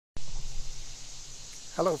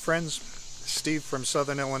Hello friends, Steve from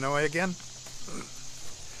Southern Illinois again.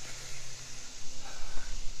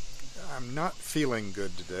 I'm not feeling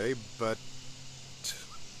good today, but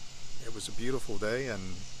it was a beautiful day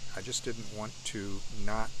and I just didn't want to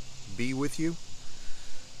not be with you.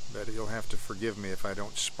 But you'll have to forgive me if I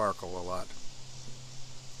don't sparkle a lot.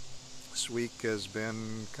 This week has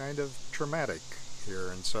been kind of traumatic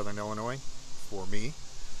here in Southern Illinois for me.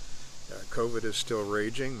 COVID is still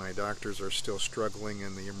raging. My doctors are still struggling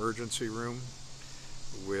in the emergency room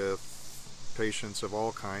with patients of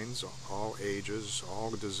all kinds, all ages,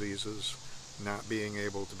 all diseases, not being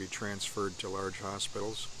able to be transferred to large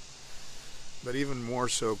hospitals. But even more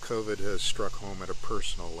so, COVID has struck home at a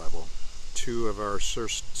personal level. Two of our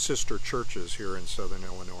sister churches here in Southern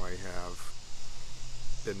Illinois have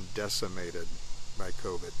been decimated by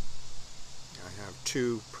COVID. I have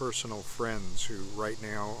two personal friends who right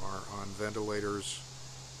now are on ventilators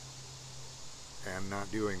and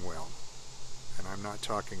not doing well. And I'm not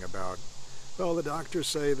talking about, well, the doctors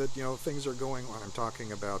say that, things are going on. I'm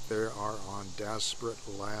talking about they are on desperate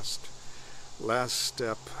last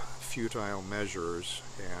step futile measures,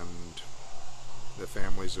 and the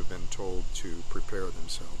families have been told to prepare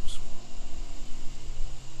themselves.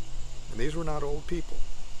 And these were not old people.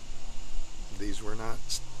 These were not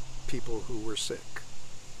people who were sick.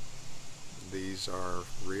 These are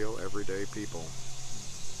real everyday people.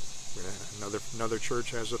 Another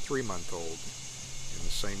church has a 3-month-old in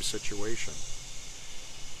the same situation.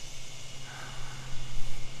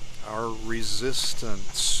 Our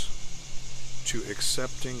resistance to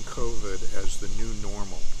accepting COVID as the new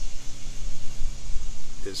normal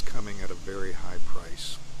is coming at a very high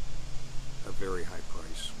price. A very high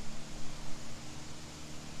price.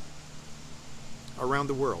 Around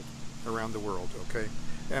the world, okay?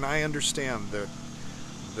 And I understand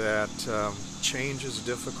that change is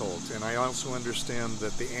difficult, and I also understand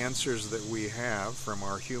that the answers that we have from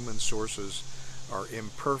our human sources are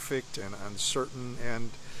imperfect and uncertain,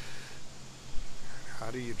 and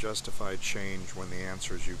how do you justify change when the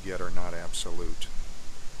answers you get are not absolute?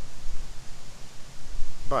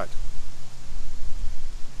 But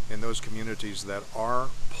in those communities that are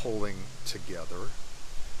pulling together,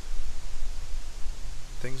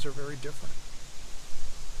 things are very different.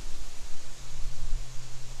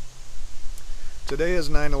 Today is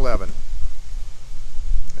 9/11,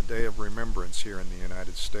 a day of remembrance here in the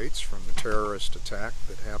United States from the terrorist attack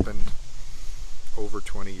that happened over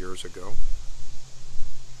 20 years ago.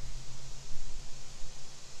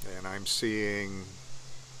 And I'm seeing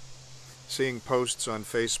posts on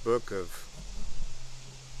Facebook of,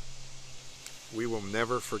 "We will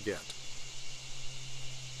never forget."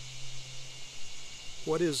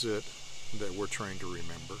 What is it that we're trying to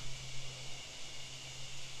remember?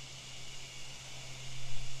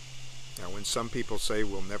 Now, when some people say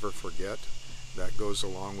we'll never forget, that goes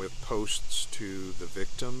along with posts to the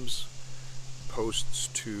victims, posts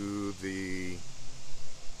to the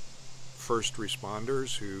first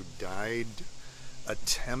responders who died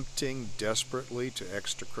attempting desperately to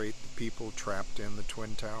extricate the people trapped in the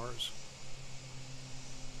Twin Towers.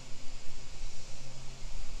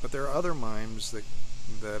 But there are other mimes that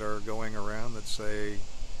are going around that say,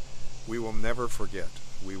 "We will never forget,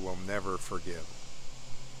 we will never forgive."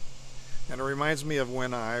 And it reminds me of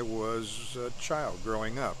when I was a child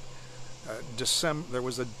growing up. There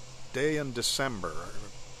was a day in December.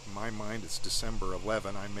 In my mind, it's December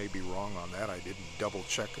 11. I may be wrong on that. I didn't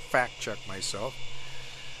fact check myself.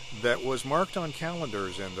 That was marked on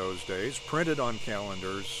calendars in those days, printed on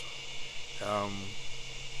calendars,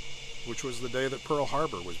 which was the day that Pearl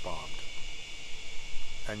Harbor was bombed.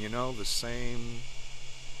 And the same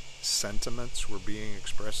sentiments were being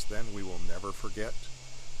expressed then. We will never forget.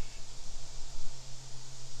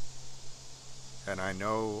 And I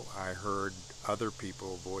know I heard other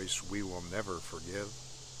people voice, "We will never forgive."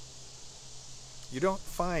 You don't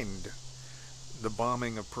find the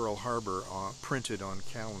bombing of Pearl Harbor printed on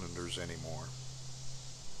calendars anymore.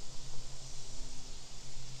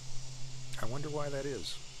 I wonder why that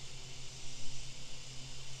is.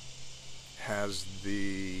 Has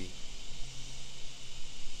the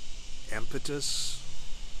impetus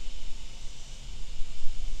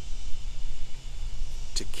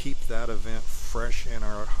to keep that event fresh in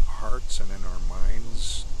our hearts and in our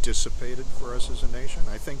minds dissipated for us as a nation?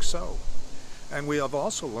 I think so. And we have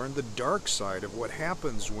also learned the dark side of what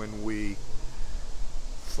happens when we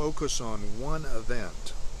focus on one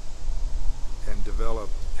event and develop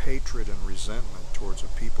hatred and resentment towards a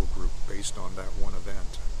people group based on that one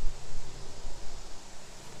event.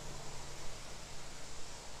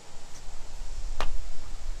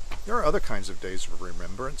 There are other kinds of days of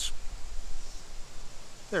remembrance.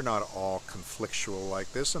 They're not all conflictual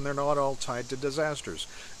like this, and they're not all tied to disasters.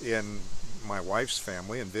 In my wife's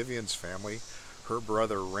family and Vivian's family, her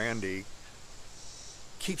brother Randy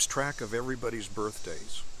keeps track of everybody's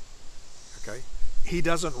birthdays. Okay? He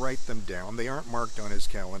doesn't write them down. They aren't marked on his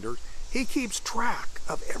calendar. He keeps track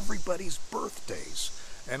of everybody's birthdays.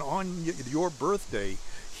 And on your birthday,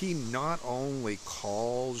 he not only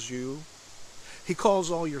calls you, he calls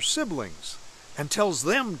all your siblings and tells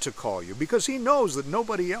them to call you because he knows that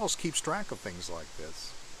nobody else keeps track of things like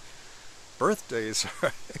this. Birthdays,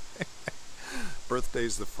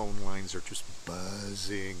 birthdays, the phone lines are just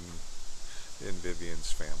buzzing in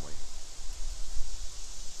Vivian's family.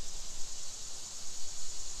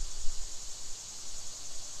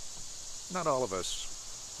 Not all of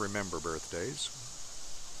us remember birthdays.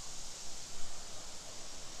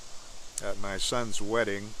 At my son's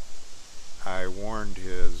wedding, I warned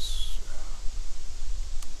his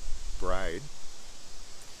bride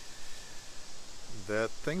that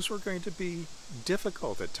things were going to be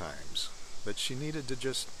difficult at times, but she needed to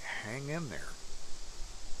just hang in there.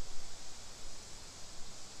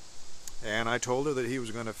 And I told her that he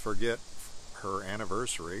was going to forget her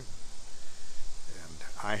anniversary, and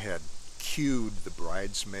I had cued the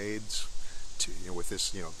bridesmaids to, with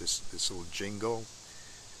this, this little jingle.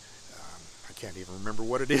 I can't even remember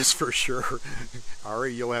what it is for sure.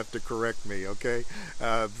 Ari, you'll have to correct me, okay?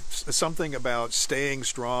 Something about staying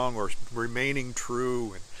strong or remaining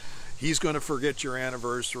true, and he's going to forget your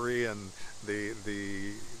anniversary, and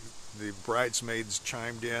the bridesmaids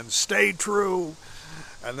chimed in, stay true.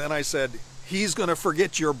 And then I said, he's going to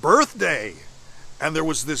forget your birthday. And there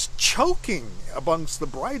was this choking amongst the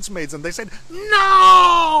bridesmaids, and they said,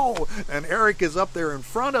 no! And Eric is up there in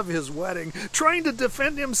front of his wedding trying to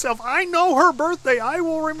defend himself. I know her birthday. I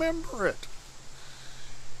will remember it.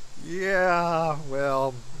 Yeah,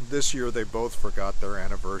 well, this year they both forgot their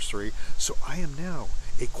anniversary, so I am now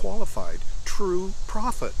a qualified, true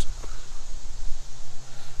prophet.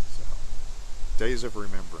 So, days of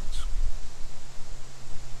remembrance.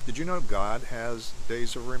 Did you know God has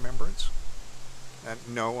days of remembrance? And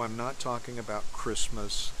no, I'm not talking about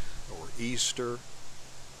Christmas or Easter.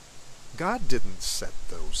 God didn't set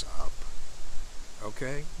those up.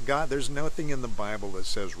 Okay? God, there's nothing in the Bible that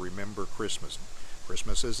says remember Christmas.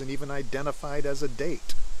 Christmas isn't even identified as a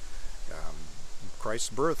date.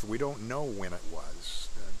 Christ's birth, we don't know when it was.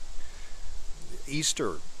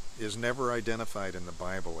 Easter is never identified in the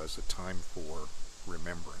Bible as a time for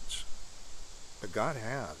remembrance. But God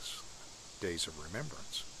has days of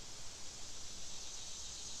remembrance.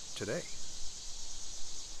 Today.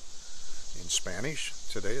 In Spanish,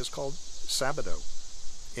 today is called Sábado.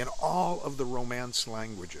 In all of the Romance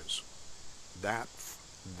languages, that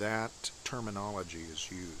terminology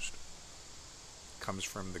is used. It comes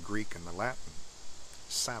from the Greek and the Latin.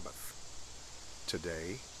 Sabbath.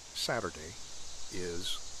 Today, Saturday,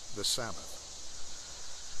 is the Sabbath.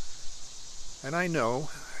 And I know,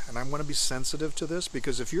 and I want to be sensitive to this,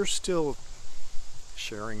 because if you're still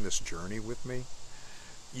sharing this journey with me,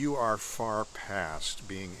 you are far past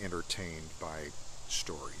being entertained by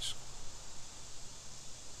stories.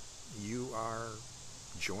 You are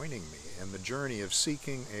joining me in the journey of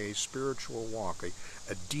seeking a spiritual walk,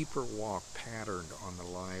 a deeper walk patterned on the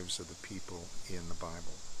lives of the people in the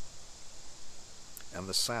Bible. And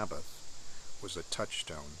the Sabbath was a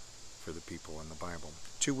touchstone for the people in the Bible.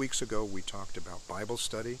 2 weeks ago we talked about Bible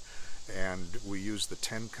study, and we used the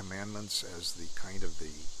Ten Commandments as the kind of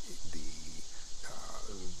the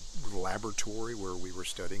laboratory where we were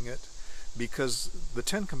studying it, because the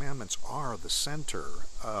Ten Commandments are the center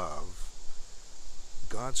of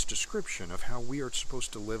God's description of how we are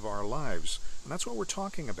supposed to live our lives. And that's what we're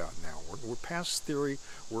talking about now. We're past theory.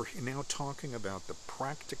 We're now talking about the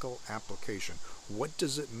practical application. What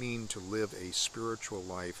does it mean to live a spiritual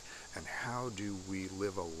life, and how do we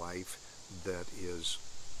live a life that is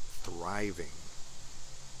thriving?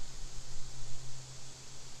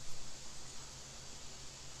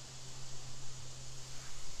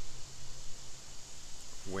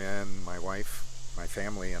 When my wife, my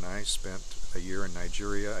family, and I spent a year in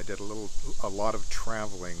Nigeria, I did a lot of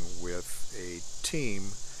traveling with a team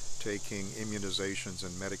taking immunizations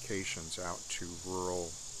and medications out to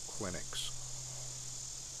rural clinics.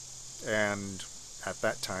 And at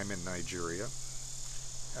that time in Nigeria,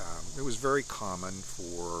 it was very common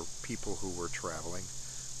for people who were traveling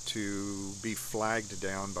to be flagged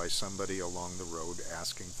down by somebody along the road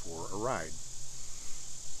asking for a ride.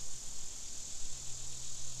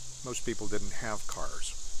 Most people didn't have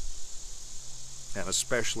cars, and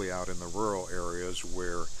especially out in the rural areas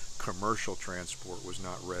where commercial transport was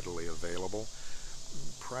not readily available,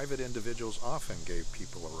 private individuals often gave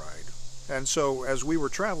people a ride. And so as we were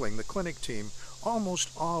traveling, the clinic team almost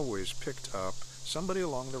always picked up somebody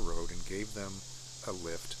along the road and gave them a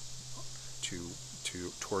lift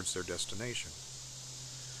towards their destination.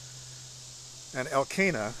 And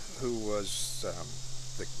Elkanah, who was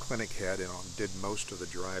the clinic head and did most of the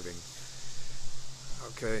driving,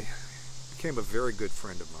 okay, became a very good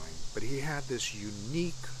friend of mine. But he had this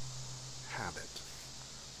unique habit.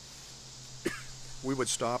 We would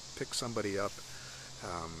stop, pick somebody up.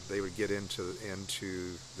 They would get into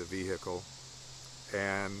the vehicle,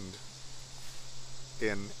 and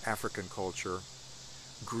in African culture,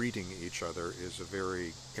 greeting each other is a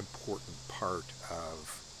very important part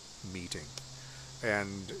of meeting.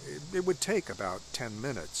 And it would take about 10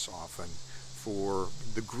 minutes often for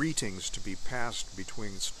the greetings to be passed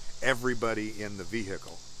between everybody in the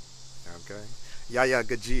vehicle. Okay? Yaya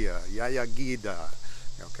Gajia, Yaya Gida.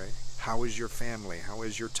 Okay? How is your family? How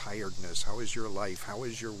is your tiredness? How is your life? How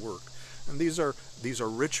is your work? And these are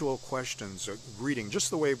ritual questions, a greeting,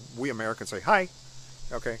 just the way we Americans say hi.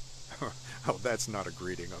 Okay? Oh, that's not a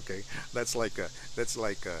greeting. Okay? That's like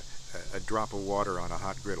a drop of water on a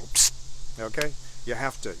hot griddle. Psst. Okay? You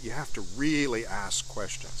have to really ask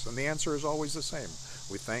questions, and the answer is always the same.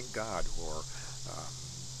 We thank God, or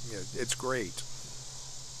it's great.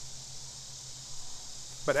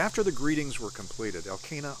 But after the greetings were completed,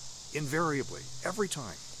 Elkanah invariably, every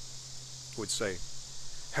time, would say,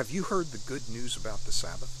 "Have you heard the good news about the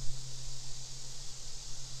Sabbath?"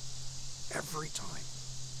 Every time.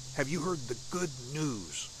 Have you heard the good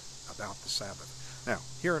news about the Sabbath? Now,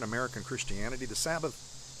 here in American Christianity, the Sabbath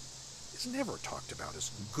is never talked about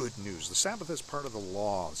as good news. The Sabbath is part of the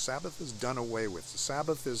law. The Sabbath is done away with. The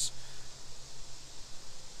Sabbath is...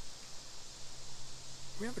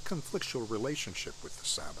 We have a conflictual relationship with the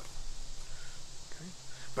Sabbath. Okay?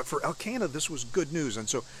 But for Elkanah, this was good news. And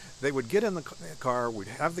so they would get in the car, we'd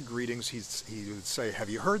have the greetings, he would say, "Have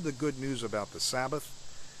you heard the good news about the Sabbath?"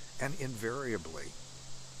 And invariably,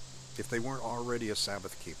 if they weren't already a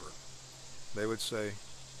Sabbath keeper, they would say,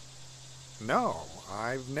 "No,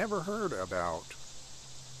 I've never heard about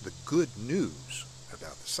the good news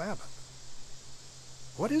about the Sabbath.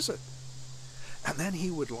 What is it?" And then he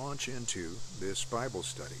would launch into this Bible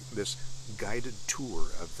study, this guided tour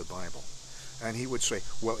of the Bible. And he would say,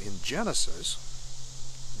 well, in Genesis,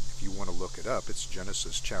 if you want to look it up, it's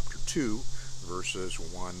Genesis chapter 2, verses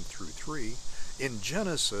 1 through 3. In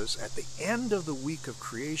Genesis, at the end of the week of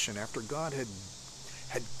creation, after God had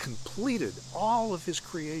completed all of his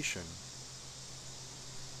creation,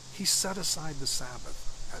 he set aside the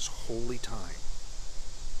Sabbath as holy time.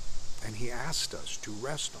 And he asked us to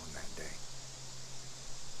rest on that day.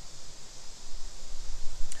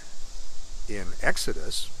 In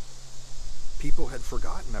Exodus, people had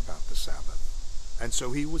forgotten about the Sabbath. And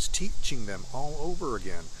so he was teaching them all over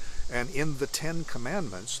again. And in the 10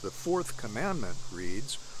 Commandments, the 4th commandment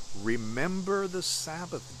reads, "Remember the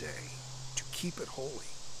Sabbath day to keep it holy."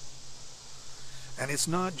 And it's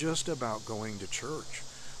not just about going to church.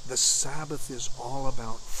 The Sabbath is all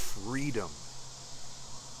about freedom.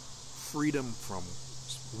 Freedom from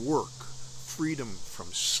work, freedom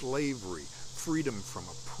from slavery, freedom from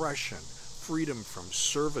oppression, freedom from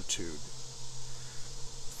servitude,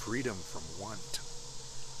 freedom from want.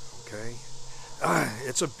 Okay?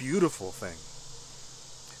 It's a beautiful thing.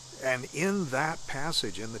 And in that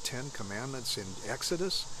passage, in the 10 Commandments in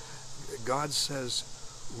Exodus, God says,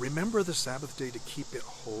 "Remember the Sabbath day to keep it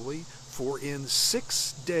holy, for in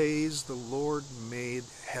 6 days the Lord made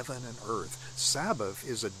heaven and earth." Sabbath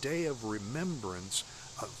is a day of remembrance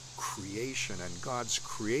of creation and God's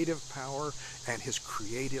creative power and his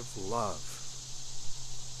creative love.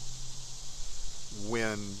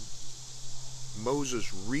 When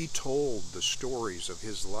Moses retold the stories of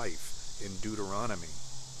his life in Deuteronomy,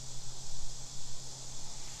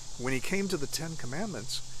 when he came to the 10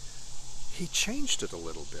 Commandments, he changed it a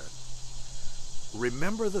little bit.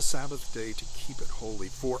 "Remember the Sabbath day to keep it holy,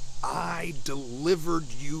 for I delivered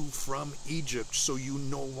you from Egypt, so you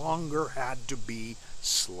no longer had to be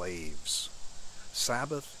slaves."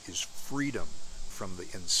 Sabbath is freedom from the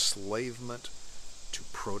enslavement to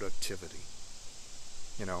productivity.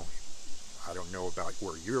 You know, I don't know about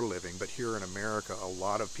where you're living, but here in America, a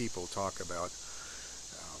lot of people talk about,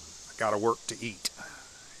 I gotta work to eat.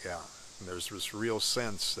 Yeah, and there's this real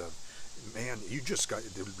sense of, man,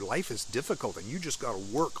 life is difficult and you just got to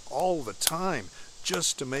work all the time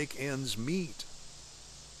just to make ends meet.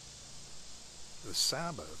 The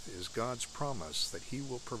Sabbath is God's promise that he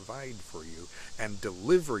will provide for you and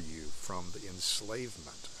deliver you from the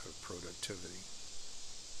enslavement of productivity.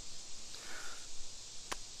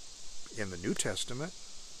 in the New Testament,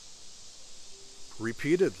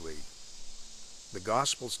 repeatedly, the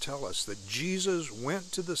Gospels tell us that Jesus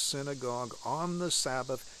went to the synagogue on the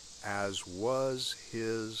Sabbath as was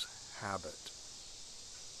his habit.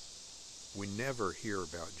 We never hear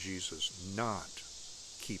about Jesus not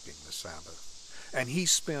keeping the Sabbath. And he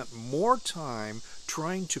spent more time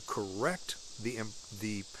trying to correct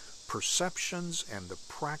the perceptions and the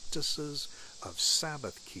practices of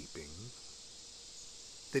Sabbath keeping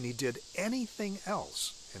than he did anything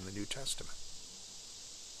else in the New Testament.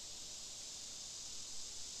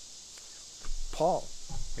 Paul,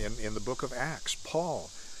 in the book of Acts, Paul,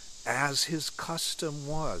 as his custom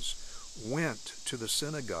was, went to the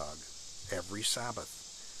synagogue every Sabbath.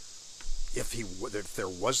 If there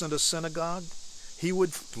wasn't a synagogue, he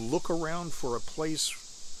would look around for a place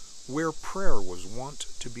where prayer was wont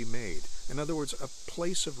to be made. In other words, a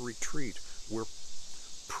place of retreat where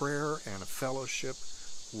prayer and fellowship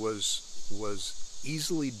was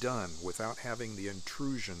easily done without having the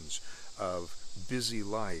intrusions of busy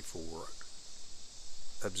life or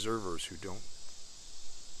observers who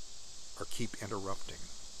keep interrupting.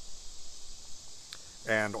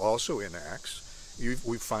 And also in Acts,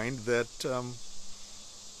 we find that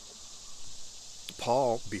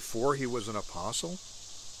Paul, before he was an apostle,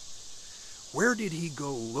 where did he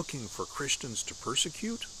go looking for Christians to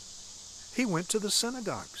persecute? He went to the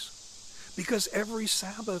synagogues. Because every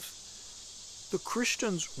Sabbath, the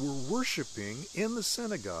Christians were worshiping in the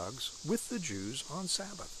synagogues with the Jews on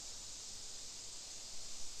Sabbath.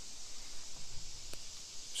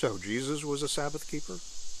 So Jesus was a Sabbath keeper.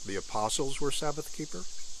 The apostles were Sabbath keeper.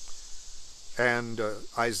 And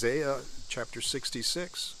Isaiah chapter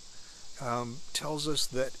 66 tells us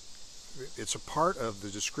that it's a part of the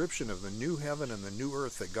description of the new heaven and the new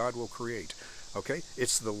earth that God will create. Okay?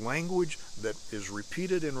 It's the language that is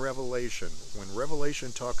repeated in Revelation. When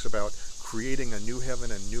Revelation talks about creating a new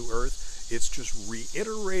heaven and new earth, it's just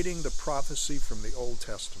reiterating the prophecy from the Old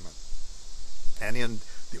Testament. And in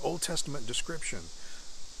the Old Testament description,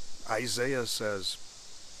 Isaiah says,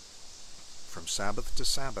 from Sabbath to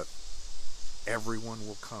Sabbath, everyone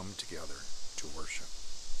will come together to worship.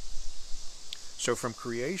 So from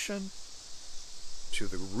creation to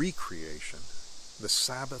the recreation, the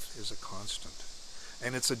Sabbath is a constant.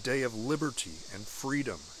 And it's a day of liberty and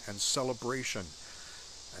freedom and celebration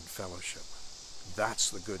and fellowship. That's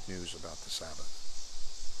the good news about the Sabbath.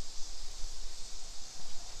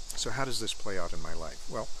 So how does this play out in my life?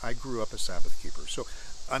 Well, I grew up a Sabbath keeper. So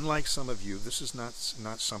unlike some of you, this is not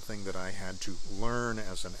something that I had to learn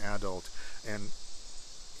as an adult and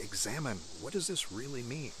examine, what does this really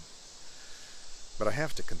mean? But I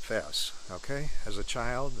have to confess, okay, as a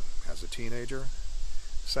child, as a teenager,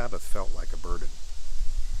 Sabbath felt like a burden,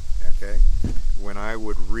 okay? When I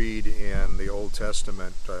would read in the Old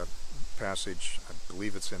Testament passage, I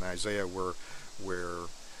believe it's in Isaiah, where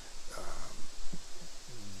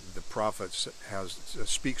the prophet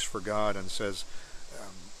speaks for God and says,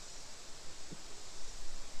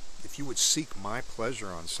 if you would seek my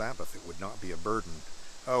pleasure on Sabbath, it would not be a burden.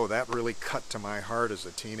 Oh, that really cut to my heart as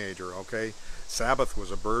a teenager, okay? Sabbath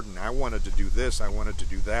was a burden. I wanted to do this, I wanted to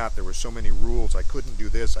do that. There were so many rules. I couldn't do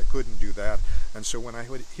this, I couldn't do that. And so when I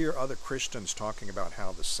would hear other Christians talking about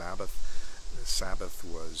how the Sabbath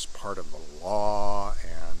was part of the law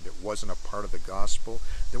and it wasn't a part of the gospel,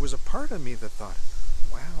 there was a part of me that thought,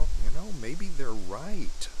 wow, maybe they're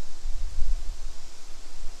right.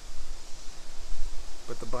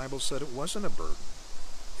 But the Bible said it wasn't a burden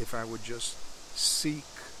if I would just seek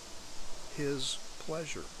his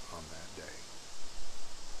pleasure on that day.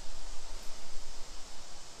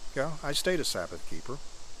 Yeah, I stayed a Sabbath keeper.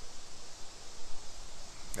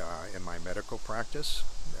 In my medical practice,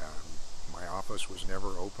 my office was never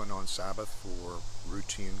open on Sabbath for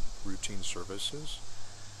routine services.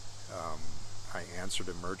 I answered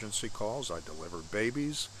emergency calls. I delivered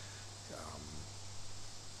babies.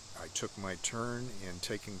 I took my turn in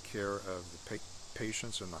taking care of the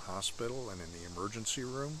patients in the hospital and in the emergency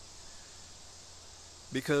room.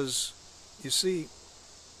 Because, you see,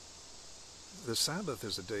 the Sabbath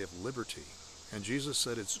is a day of liberty. And Jesus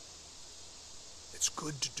said it's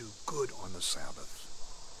good to do good on the Sabbath.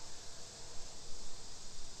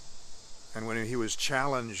 And when he was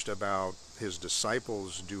challenged about his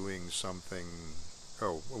disciples doing something,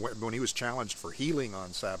 when he was challenged for healing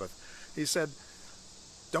on Sabbath, he said,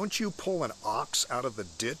 don't you pull an ox out of the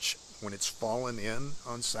ditch when it's fallen in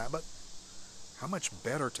on Sabbath? How much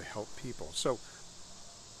better to help people? So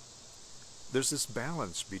there's this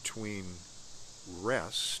balance between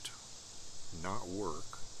rest, not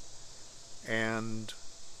work, and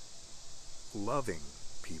loving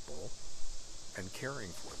people and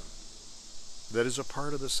caring for them. that is a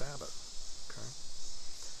part of the Sabbath. Okay?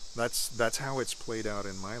 That's how it's played out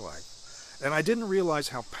in my life. And I didn't realize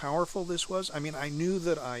how powerful this was. I mean, I knew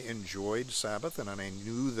that I enjoyed Sabbath, and I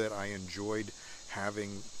knew that I enjoyed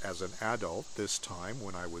having, as an adult, this time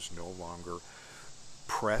when I was no longer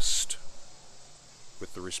pressed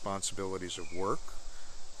with the responsibilities of work,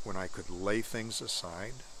 when I could lay things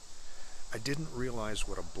aside. I didn't realize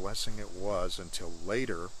what a blessing it was until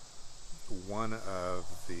later. One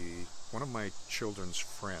of my children's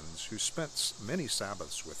friends, who spent many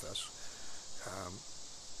Sabbaths with us,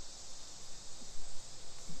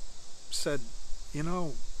 said, "You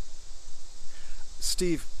know,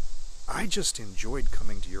 Steve, I just enjoyed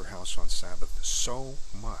coming to your house on Sabbath so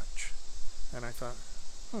much." And I thought,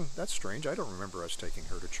 that's strange. I don't remember us taking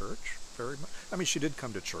her to church very much. I mean, she did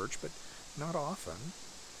come to church, but not often.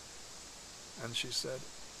 And she said,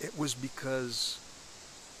 "It was because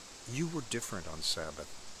you were different on Sabbath.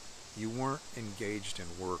 You weren't engaged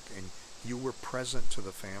in work, and you were present to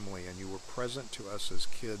the family, and you were present to us as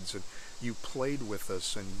kids, and you played with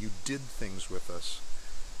us, and you did things with us."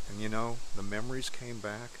 And you know, the memories came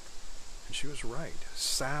back, and she was right.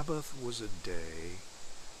 Sabbath was a day.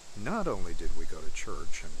 Not only did we go to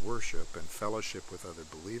church and worship and fellowship with other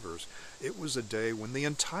believers, it was a day when the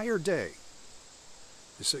entire day,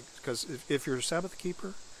 because if you're a Sabbath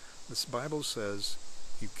keeper, this Bible says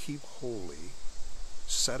you keep holy,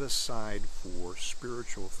 set aside for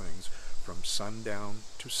spiritual things from sundown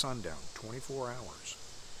to sundown, 24 hours.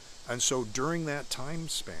 And so during that time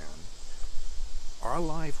span, our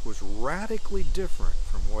life was radically different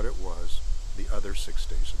from what it was the other 6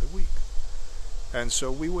 days of the week. And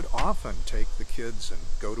so we would often take the kids and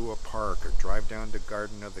go to a park, or drive down to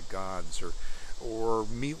Garden of the Gods, or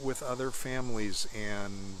meet with other families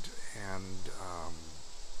and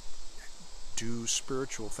do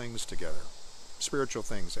spiritual things together. Spiritual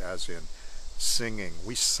things as in singing.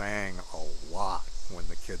 We sang a lot when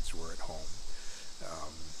the kids were at home.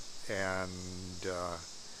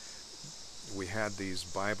 We had these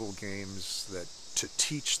Bible games that to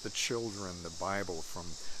teach the children the Bible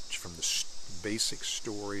from the basic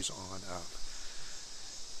stories on up.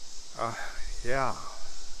 Yeah,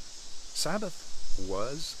 Sabbath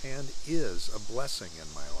was and is a blessing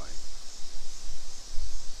in my life.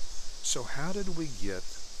 So how did we get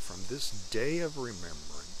from this day of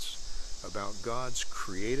remembrance about God's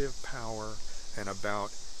creative power and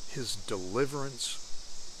about His deliverance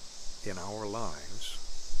in our lives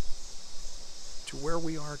to where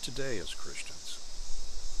we are today as Christians?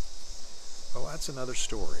 Well, that's another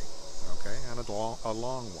story, okay, and a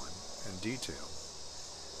long one and detailed.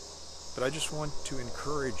 But I just want to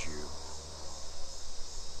encourage you.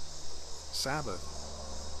 Sabbath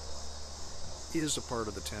is a part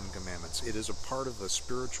of the Ten Commandments. It is a part of the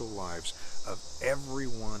spiritual lives of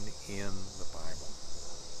everyone in the Bible.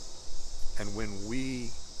 And when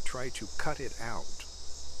we try to cut it out,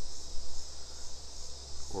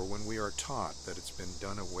 or when we are taught that it's been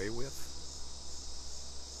done away with,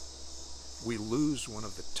 we lose one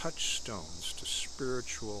of the touchstones to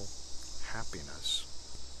spiritual happiness,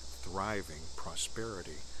 thriving,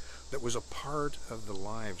 prosperity, that was a part of the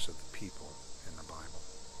lives of the people in the Bible.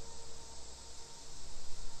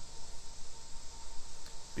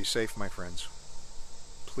 Be safe, my friends.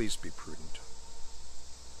 Please be prudent.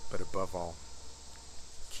 But above all,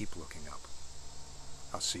 keep looking up.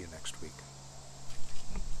 I'll see you next week.